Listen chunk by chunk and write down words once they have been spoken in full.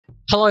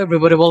Hello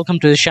everybody, welcome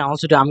to the channel.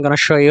 Today I'm going to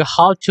show you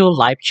how to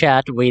live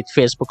chat with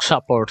Facebook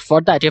support. For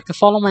that you have to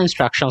follow my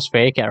instructions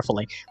very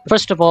carefully.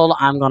 First of all,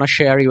 I'm going to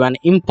share you an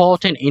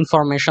important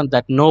information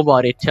that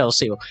nobody tells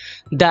you,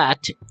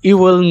 that you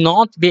will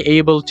not be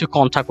able to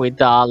contact with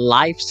the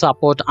live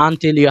support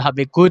until you have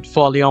a good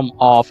volume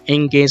of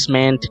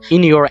engagement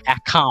in your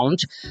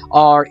account,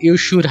 or you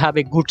should have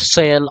a good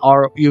sale,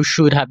 or you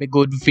should have a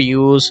good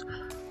views,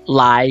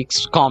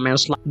 likes,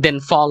 comments, then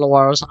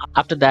followers.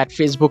 After that,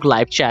 Facebook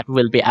live chat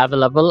will be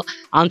available.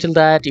 Until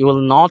that, you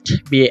will not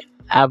be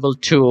able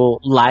to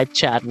live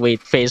chat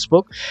with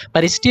Facebook.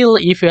 But still,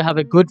 if you have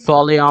a good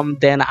volume,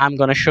 then I'm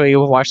going to show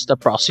you what's the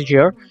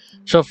procedure.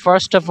 So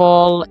first of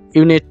all,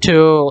 you need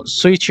to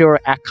switch your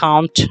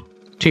account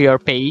to your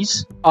page,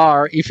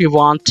 or if you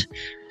want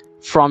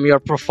from your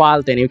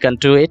profile, then you can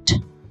do it.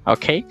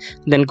 Okay,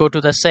 then go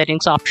to the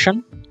settings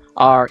option,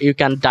 or you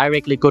can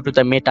directly go to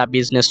the Meta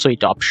Business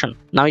Suite option.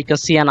 Now you can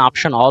see an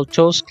option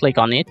Autos, click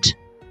on it.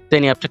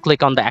 Then you have to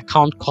click on the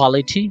account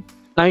quality.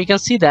 Now you can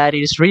see that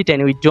it is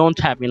written we don't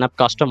have enough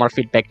customer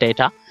feedback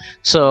data.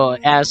 So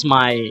as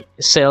my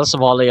sales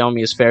volume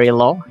is very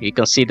low, you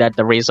can see that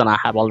the reason I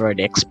have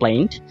already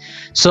explained.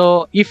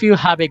 So if you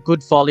have a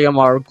good volume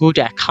or good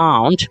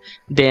account,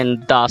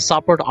 then the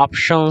support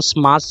options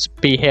must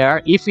be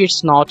here. If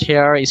it's not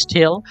here,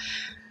 still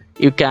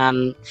you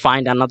can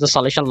find another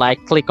solution,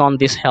 like click on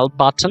this help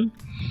button.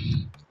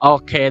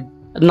 Okay,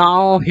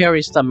 now here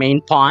is the main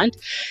point.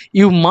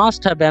 You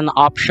must have an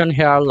option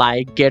here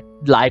like get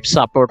live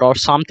support or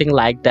something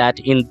like that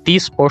in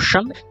this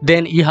portion.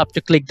 Then you have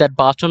to click that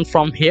button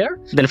from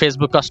here. Then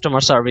Facebook customer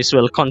service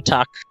will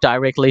contact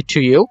directly to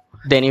you.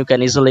 Then you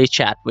can easily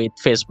chat with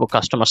Facebook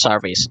customer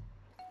service.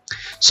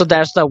 So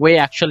that's the way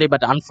actually, but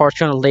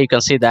unfortunately you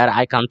can see that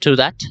I can't do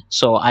that,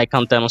 so I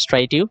can't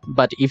demonstrate you.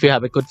 But if you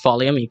have a good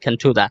volume, you can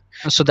do that.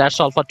 So that's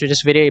all for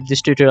today's video. If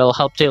this tutorial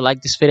helped you,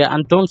 like this video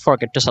and don't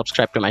forget to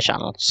subscribe to my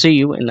channel. See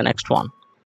you in the next one.